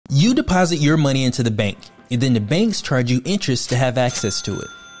You deposit your money into the bank, and then the banks charge you interest to have access to it.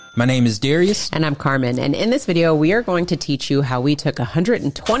 My name is Darius. And I'm Carmen. And in this video, we are going to teach you how we took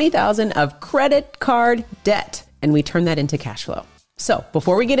 $120,000 of credit card debt and we turned that into cash flow. So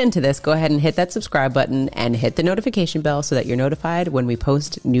before we get into this, go ahead and hit that subscribe button and hit the notification bell so that you're notified when we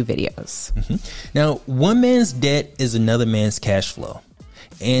post new videos. Now, one man's debt is another man's cash flow.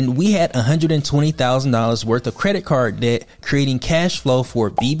 And we had $120,000 worth of credit card debt, creating cash flow for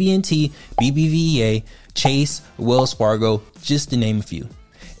BB&T, BBVA, Chase, Wells Fargo, just to name a few.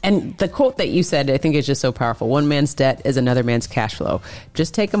 And the quote that you said, I think is just so powerful. One man's debt is another man's cash flow.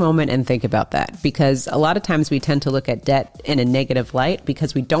 Just take a moment and think about that, because a lot of times we tend to look at debt in a negative light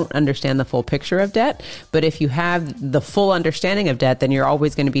because we don't understand the full picture of debt. But if you have the full understanding of debt, then you're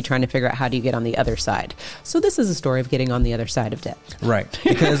always going to be trying to figure out how do you get on the other side. So this is a story of getting on the other side of debt. Right.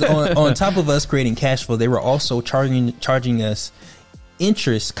 Because on top of us creating cash flow, they were also charging us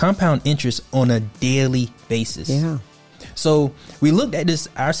interest, compound interest on a daily basis. Yeah. So we looked at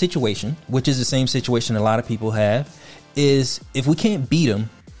our situation, which is the same situation a lot of people have, is if we can't beat them,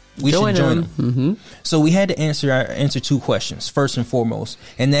 we should join them. Mm-hmm. So we had to answer two questions, first and foremost,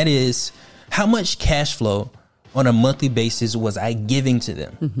 and that is, how much cash flow on a monthly basis was I giving to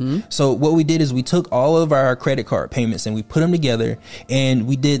them? Mm-hmm. So what we did is we took all of our credit card payments and we put them together, and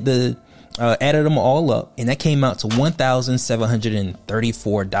we did added them all up, and that came out to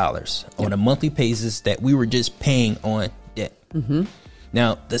 $1,734 on a monthly basis that we were just paying on debt. Mm-hmm.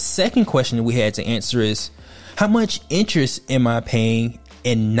 Now, the second question we had to answer is, how much interest am I paying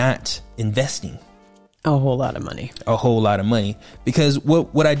and not investing? A whole lot of money. A whole lot of money. Because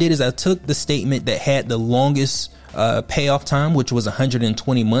what I did is I took the statement that had the longest payoff time, which was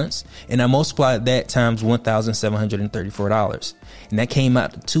 120 months, and I multiplied that times $1,734. And that came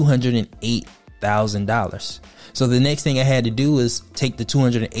out to $208,000. So the next thing I had to do is take the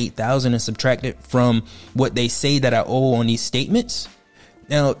 $208,000 and subtract it from what they say that I owe on these statements.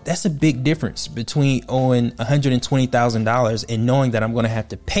 Now, that's a big difference between owing $120,000 and knowing that I'm going to have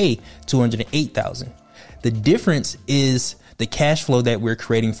to pay $208,000. The difference is the cash flow that we're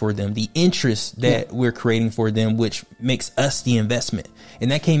creating for them, the interest that we're creating for them, which makes us the investment.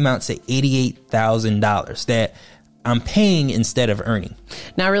 And that came out to $88,000 that I'm paying instead of earning.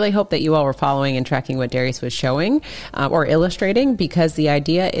 Now, I really hope that you all were following and tracking what Darius was showing or illustrating, because the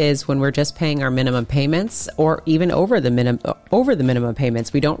idea is when we're just paying our minimum payments or even over the minimum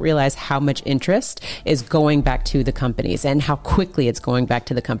payments, we don't realize how much interest is going back to the companies and how quickly it's going back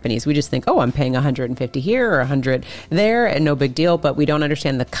to the companies. We just think, oh, I'm paying 150 here or 100 there and no big deal. But we don't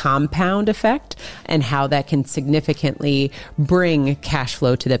understand the compound effect and how that can significantly bring cash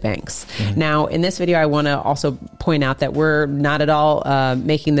flow to the banks. Mm-hmm. Now, in this video, I want to also point out that we're not at all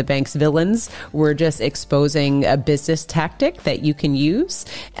making the banks villains. We're just exposing a business tactic that you can use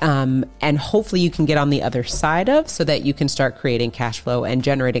and hopefully you can get on the other side of, so that you can start creating cash flow and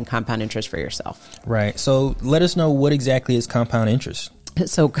generating compound interest for yourself. Right. So let us know, what exactly is compound interest?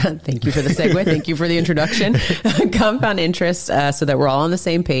 So thank you for the segue. Thank you for the introduction. Compound interest, so that we're all on the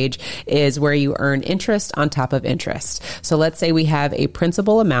same page, is where you earn interest on top of interest. So let's say we have a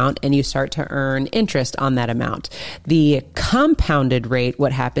principal amount and you start to earn interest on that amount. The compounded rate,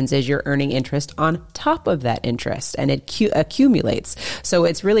 what happens is you're earning interest on top of that interest, and it accumulates. So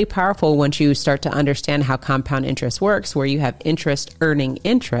it's really powerful once you start to understand how compound interest works, where you have interest earning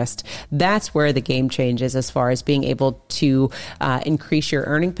interest. That's where the game changes as far as being able to increase your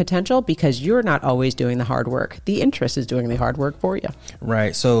earning potential, because you're not always doing the hard work. The interest is doing the hard work for you.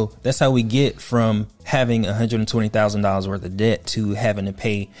 Right. So that's how we get from having $120,000 worth of debt to having to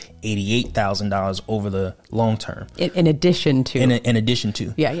pay $88,000 over the long term. In addition to. In addition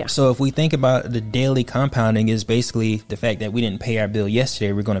to. Yeah. So if we think about the daily compounding, is basically the fact that we didn't pay our bill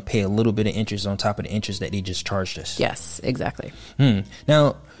yesterday, we're going to pay a little bit of interest on top of the interest that they just charged us. Yes, exactly.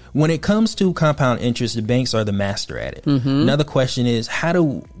 Now, when it comes to compound interest, the banks are the master at it. Mm-hmm. Another question is,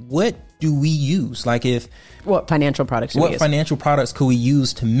 what do we use? Like, what financial products financial products could we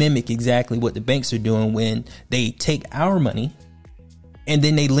use to mimic exactly what the banks are doing when they take our money and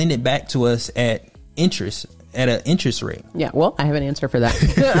then they lend it back to us at an interest rate? Yeah, well, I have an answer for that.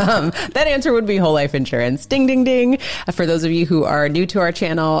 That answer would be whole life insurance. Ding, ding, ding. For those of you who are new to our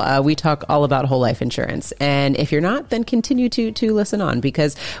channel, we talk all about whole life insurance. And if you're not, then continue to listen on,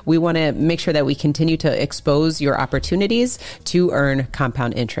 because we want to make sure that we continue to expose your opportunities to earn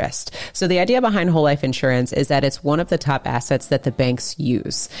compound interest. So the idea behind whole life insurance is that it's one of the top assets that the banks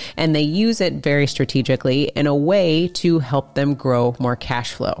use. And they use it very strategically in a way to help them grow more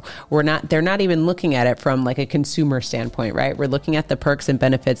cash flow. They're not even looking at it from like a consumer standpoint, right? We're looking at the perks and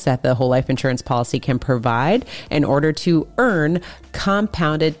benefits that the whole life insurance policy can provide in order to earn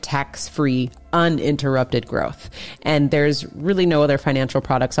compounded, tax-free, uninterrupted growth. And there's really no other financial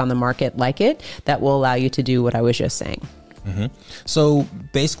products on the market like it that will allow you to do what I was just saying. Mm-hmm. So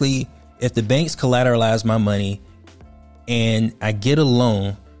basically, if the banks collateralize my money and I get a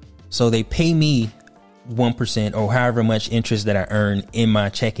loan, so they pay me 1% or however much interest that I earn in my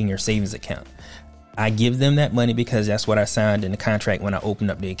checking or savings account, I give them that money because that's what I signed in the contract when I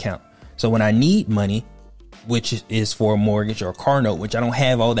opened up the account. So when I need money, which is for a mortgage or a car note, which I don't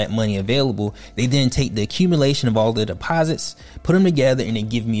have all that money available, they then take the accumulation of all the deposits, put them together, and they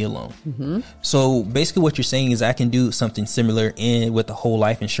give me a loan. Mm-hmm. So basically what you're saying is I can do something similar with the whole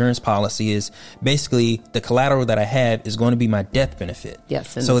life insurance policy. Is basically the collateral that I have is going to be my death benefit.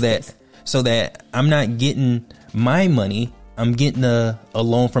 Yes. So that I'm not getting my money, I'm getting a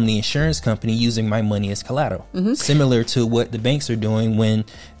loan from the insurance company using my money as collateral, similar to what the banks are doing when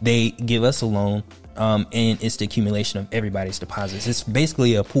they give us a loan. And it's the accumulation of everybody's deposits. It's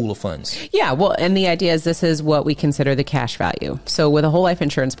basically a pool of funds. Yeah. Well, and the idea is this is what we consider the cash value. So with a whole life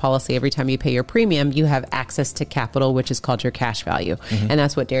insurance policy, every time you pay your premium, you have access to capital, which is called your cash value. Mm-hmm. And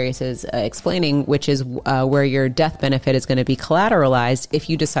that's what Darius is explaining, which is where your death benefit is going to be collateralized if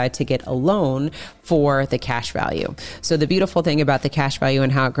you decide to get a loan for the cash value. So the beautiful thing about the cash value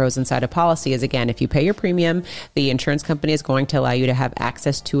and how it grows inside a policy is, again, if you pay your premium, the insurance company is going to allow you to have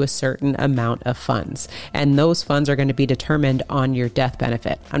access to a certain amount of funds. And those funds are going to be determined on your death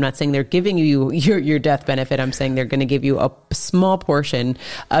benefit. I'm not saying they're giving you your death benefit. I'm saying they're going to give you a small portion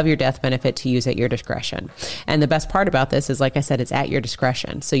of your death benefit to use at your discretion. And the best part about this is, like I said, it's at your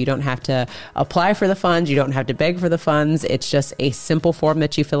discretion. So you don't have to apply for the funds. You don't have to beg for the funds. It's just a simple form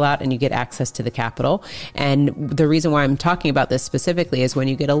that you fill out and you get access to the capital. And the reason why I'm talking about this specifically is when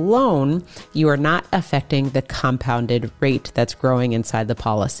you get a loan, you are not affecting the compounded rate that's growing inside the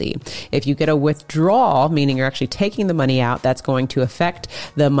policy. If you get a withdrawal, meaning you're actually taking the money out, that's going to affect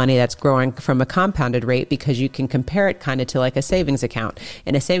the money that's growing from a compounded rate, because you can compare it kind of to like a savings account.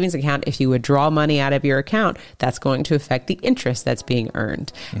 In a savings account, if you withdraw money out of your account, that's going to affect the interest that's being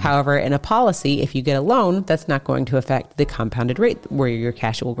earned. Mm-hmm. However, in a policy, if you get a loan, that's not going to affect the compounded rate where your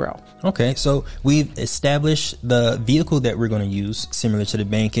cash will grow. Okay, so we've established the vehicle that we're going to use similar to the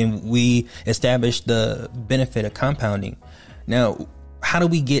bank, and we established the benefit of compounding. Now, how do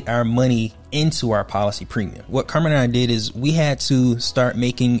we get our money into our policy premium? What Carmen and I did is we had to start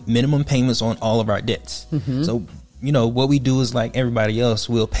making minimum payments on all of our debts. Mm-hmm. So, what we do is like everybody else,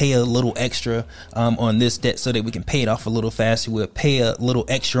 we'll pay a little extra on this debt so that we can pay it off a little faster. We'll pay a little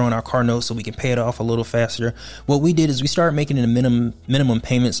extra on our car note so we can pay it off a little faster. What we did is we started making the minimum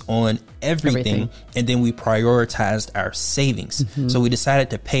payments on everything. And then we prioritized our savings. Mm-hmm. So we decided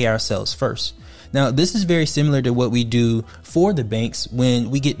to pay ourselves first. Now, this is very similar to what we do for the banks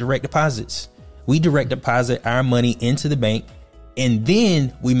when we get direct deposits. We direct deposit our money into the bank, and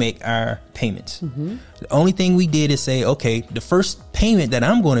then we make our payments. Mm-hmm. The only thing we did is say, okay, the first payment that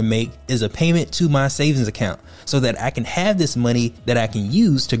I'm going to make is a payment to my savings account so that I can have this money that I can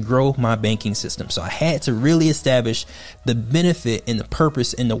use to grow my banking system. So I had to really establish the benefit and the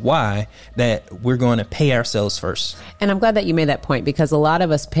purpose and the why that we're going to pay ourselves first. And I'm glad that you made that point, because a lot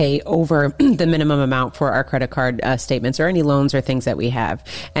of us pay over the minimum amount for our credit card statements or any loans or things that we have.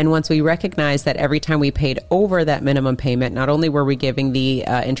 And once we recognize that every time we paid over that minimum payment, not only were we giving the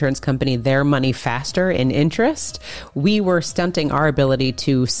insurance company their money faster in interest, we were stunting our ability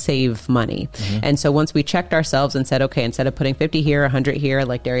to save money. Mm-hmm. And so once we checked ourselves and said, okay, instead of putting 50 here, 100 here,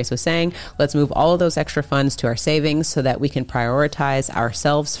 like Darius was saying, let's move all of those extra funds to our savings so that we can prioritize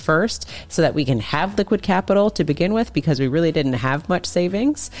ourselves first, so that we can have liquid capital to begin with, because we really didn't have much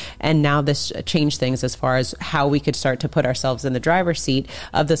savings. And now this changed things as far as how we could start to put ourselves in the driver's seat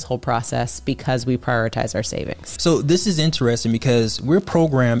of this whole process, because we prioritize our savings. So this is interesting because we're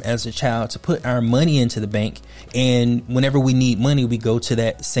programmed as a child to put our money into the bank, and whenever we need money, we go to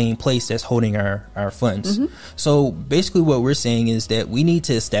that same place that's holding our funds. Mm-hmm. So basically what we're saying is that we need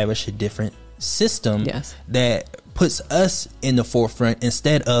to establish a different system that puts us in the forefront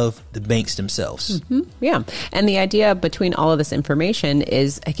instead of the banks themselves. Mm-hmm. Yeah. And the idea between all of this information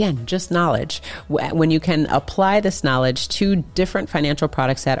is, again, just knowledge. When you can apply this knowledge to different financial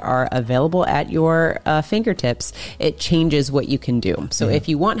products that are available at your fingertips, it changes what you can do. So if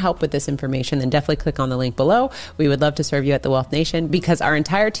you want help with this information, then definitely click on the link below. We would love to serve you at the Wealth Nation, because our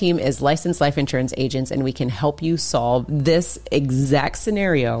entire team is licensed life insurance agents, and we can help you solve this exact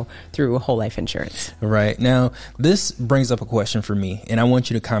scenario through whole life insurance. Right. Now, this brings up a question for me, and I want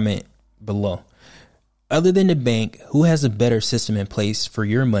you to comment below. Other than the bank, who has a better system in place for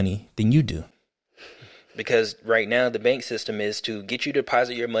your money than you do? because right now the bank system is to get you to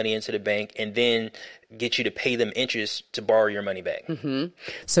deposit your money into the bank and then get you to pay them interest to borrow your money back.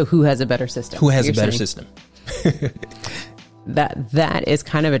 So who has a better system? Who has a better system? That is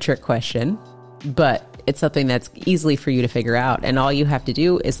kind of a trick question, but it's something that's easily for you to figure out. And all you have to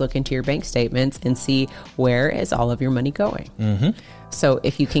do is look into your bank statements and see where is all of your money going. So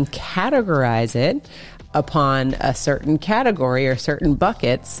if you can categorize it upon a certain category or certain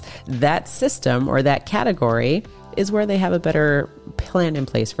buckets, that system or that category is where they have a better plan in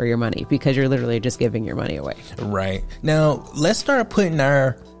place for your money, because you're literally just giving your money away. Right. Now, let's start putting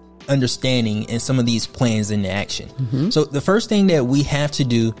our understanding and some of these plans into action. So the first thing that we have to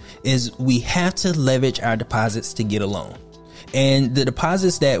do is we have to leverage our deposits to get a loan. And the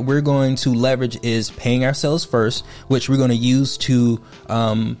deposits that we're going to leverage is paying ourselves first, which we're going to use to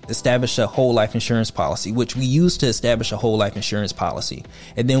establish a whole life insurance policy, which we use to establish a whole life insurance policy.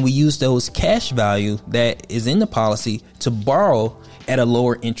 And then we use those cash value that is in the policy to borrow at a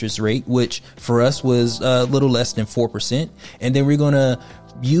lower interest rate, which for us was a little less than 4%. And then we're going to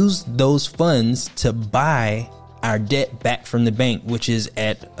use those funds to buy our debt back from the bank, which is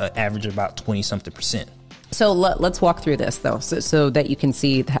at an average of about 20 something percent. So let's walk through this, though, so that you can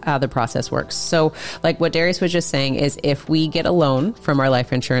see how the process works. So like what Darius was just saying is, if we get a loan from our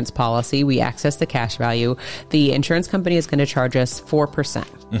life insurance policy, we access the cash value, the insurance company is going to charge us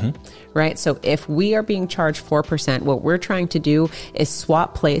 4%. Right? So if we are being charged 4%, what we're trying to do is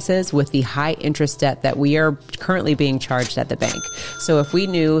swap places with the high interest debt that we are currently being charged at the bank. So if we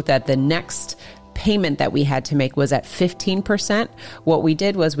knew that the next payment that we had to make was at 15%, what we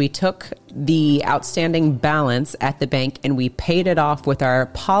did was we took the outstanding balance at the bank and we paid it off with our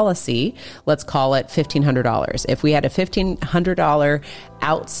policy. Let's call it $1,500. If we had a $1,500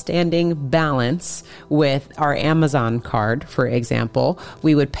 outstanding balance with our Amazon card, for example,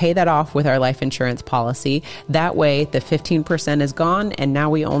 we would pay that off with our life insurance policy. That way the 15% is gone and now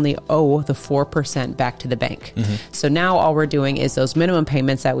we only owe the 4% back to the bank. So now all we're doing is those minimum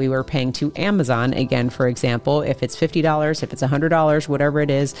payments that we were paying to Amazon. Again, for example, if it's $50, if it's $100, whatever it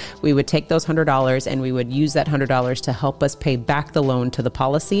is, we would take those $100 and we would use that $100 to help us pay back the loan to the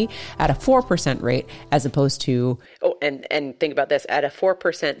policy at a 4% rate, as opposed to, and think about this, at a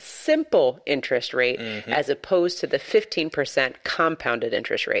 4% simple interest rate, as opposed to the 15% compounded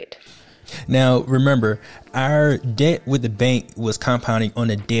interest rate. Now, remember, our debt with the bank was compounding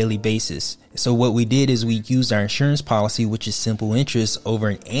on a daily basis. So what we did is we used our insurance policy, which is simple interest, over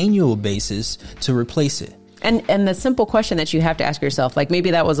an annual basis to replace it. And the simple question that you have to ask yourself, like maybe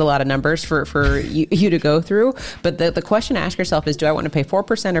that was a lot of numbers for you to go through, but the question to ask yourself is, do I want to pay 4% or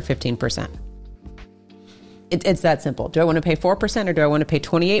 15%? It's that simple. Do I want to pay 4% or do I want to pay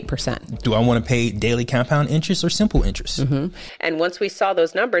 28%? Do I want to pay daily compound interest or simple interest? And once we saw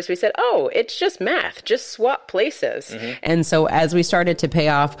those numbers, we said, oh, it's just math. Just swap places. And so as we started to pay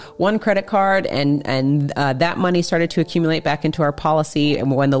off one credit card and that money started to accumulate back into our policy, and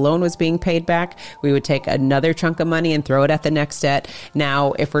when the loan was being paid back, we would take another chunk of money and throw it at the next debt.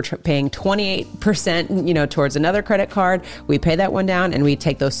 Now, if we're paying 28%, towards another credit card, we pay that one down and we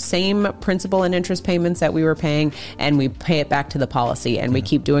take those same principal and interest payments that we were paying and we pay it back to the policy, and we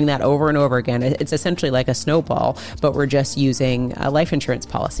keep doing that over and over again. It's essentially like a snowball, but we're just using a life insurance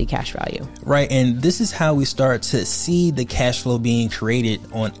policy cash value. Right. And this is how we start to see the cash flow being created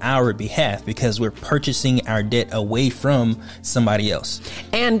on our behalf, because we're purchasing our debt away from somebody else.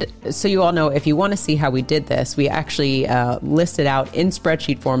 And so you all know, if you want to see how we did this, we actually listed out in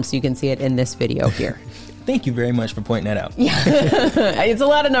spreadsheet form, so you can see it in this video here. Thank you very much for pointing that out. Yeah. It's a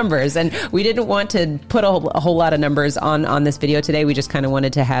lot of numbers, and we didn't want to put a whole lot of numbers on this video today. We just kind of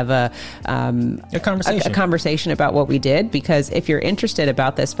wanted to have a conversation about what we did, because if you're interested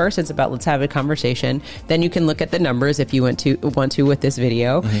about this, first it's about let's have a conversation. Then you can look at the numbers if you want to with this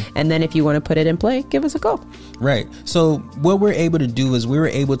video. And then if you want to put it in play, give us a call. Right. So what we're able to do is we were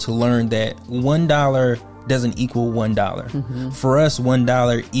able to learn that $1 doesn't equal $1. For us,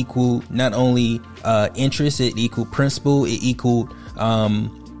 $1 equal not only interest, it equaled principal, it equaled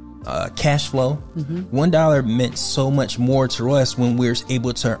cash flow. $1 meant so much more to us when we're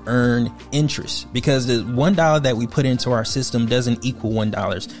able to earn interest, because the $1 that we put into our system doesn't equal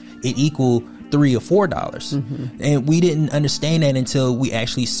 $1. It equal $3 or $4. And we didn't understand that until we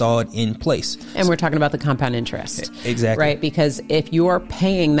actually saw it in place. And we're talking about the compound interest. Exactly. Right? Because if you're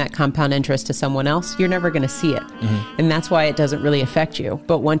paying that compound interest to someone else, you're never going to see it. And that's why it doesn't really affect you.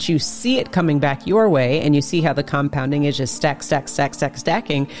 But once you see it coming back your way and you see how the compounding is just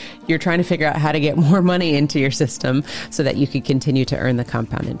stacking, you're trying to figure out how to get more money into your system so that you could continue to earn the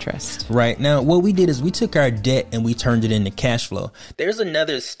compound interest. Right. Now, what we did is we took our debt and we turned it into cash flow. There's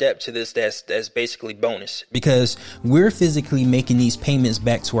another step to this that's as basically bonus, because we're physically making these payments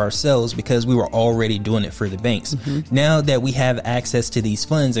back to ourselves because we were already doing it for the banks. Now that we have access to these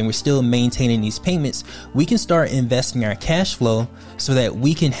funds and we're still maintaining these payments, we can start investing our cash flow so that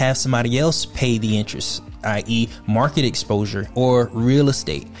we can have somebody else pay the interest, i.e. market exposure or real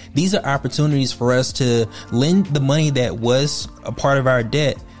estate. These are opportunities for us to lend the money that was a part of our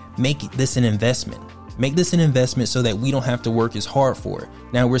debt, make this an investment. Make this an investment so that we don't have to work as hard for it.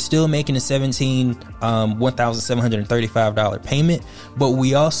 Now, we're still making a $1,735 payment, but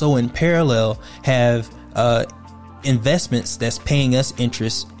we also in parallel have investments that's paying us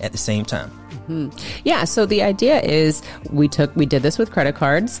interest at the same time. Yeah. So the idea is we did this with credit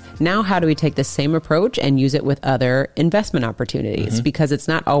cards. Now, how do we take the same approach and use it with other investment opportunities? Because it's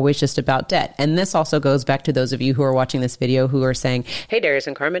not always just about debt. And this also goes back to those of you who are watching this video who are saying, hey, Darius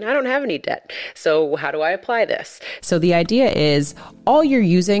and Carmen, I don't have any debt. So how do I apply this? So the idea is all you're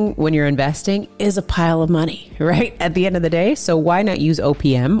using when you're investing is a pile of money, right? At the end of the day. So why not use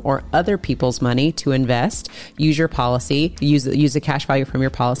OPM or other people's money to invest? Use your policy, use the cash value from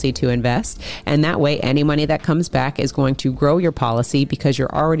your policy to invest. And that way, any money that comes back is going to grow your policy because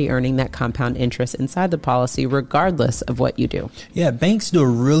you're already earning that compound interest inside the policy, regardless of what you do. Yeah, banks do a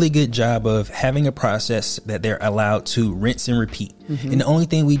really good job of having a process that they're allowed to rinse and repeat. And the only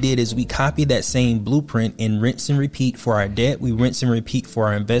thing we did is we copied that same blueprint and rinse and repeat for our debt. We rinse and repeat for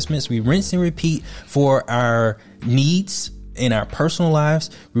our investments. We rinse and repeat for our needs in our personal lives.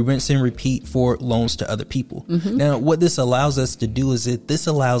 We rinse and repeat for loans to other people. Now, what this allows us to do is this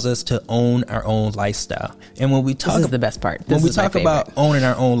allows us to own our own lifestyle. And when we talk, this is the best part. When we talk about owning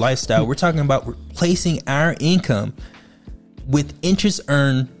our own lifestyle, we're talking about replacing our income with interest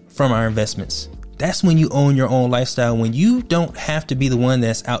earned from our investments. That's when you own your own lifestyle, when you don't have to be the one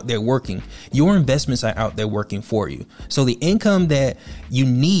that's out there working. Your investments are out there working for you. So the income that you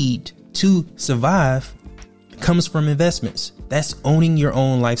need to survive comes from investments. That's owning your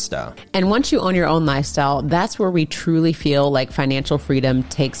own lifestyle. And once you own your own lifestyle, that's where we truly feel like financial freedom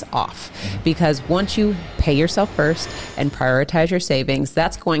takes off. Because once you pay yourself first and prioritize your savings,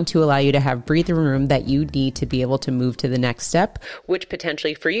 that's going to allow you to have breathing room that you need to be able to move to the next step, which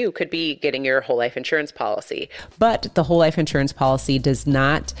potentially for you could be getting your whole life insurance policy. But the whole life insurance policy does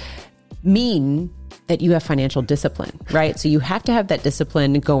not mean that you have financial discipline, right? So you have to have that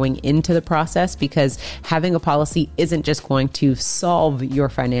discipline going into the process, because having a policy isn't just going to solve your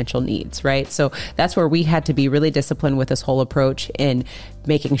financial needs, right? So that's where we had to be really disciplined with this whole approach in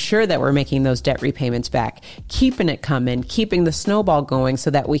making sure that we're making those debt repayments back, keeping it coming, keeping the snowball going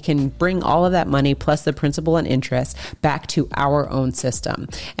so that we can bring all of that money plus the principal and interest back to our own system.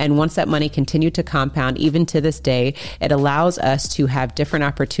 And once that money continued to compound, even to this day, it allows us to have different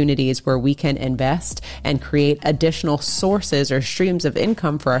opportunities where we can invest and create additional sources or streams of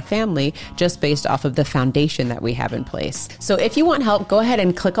income for our family just based off of the foundation that we have in place. So if you want help, go ahead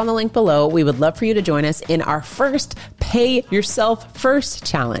and click on the link below. We would love for you to join us in our first Pay Yourself First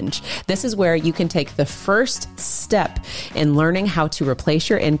challenge. This is where you can take the first step in learning how to replace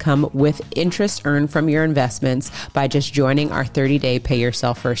your income with interest earned from your investments by just joining our 30-day Pay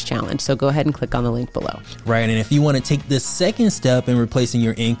Yourself First challenge. So go ahead and click on the link below. Right. And if you want to take the second step in replacing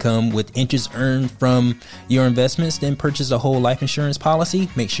your income with interest earned from your investments, then purchase a whole life insurance policy.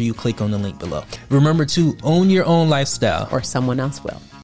 Make sure you click on the link below. Remember to own your own lifestyle, or someone else will.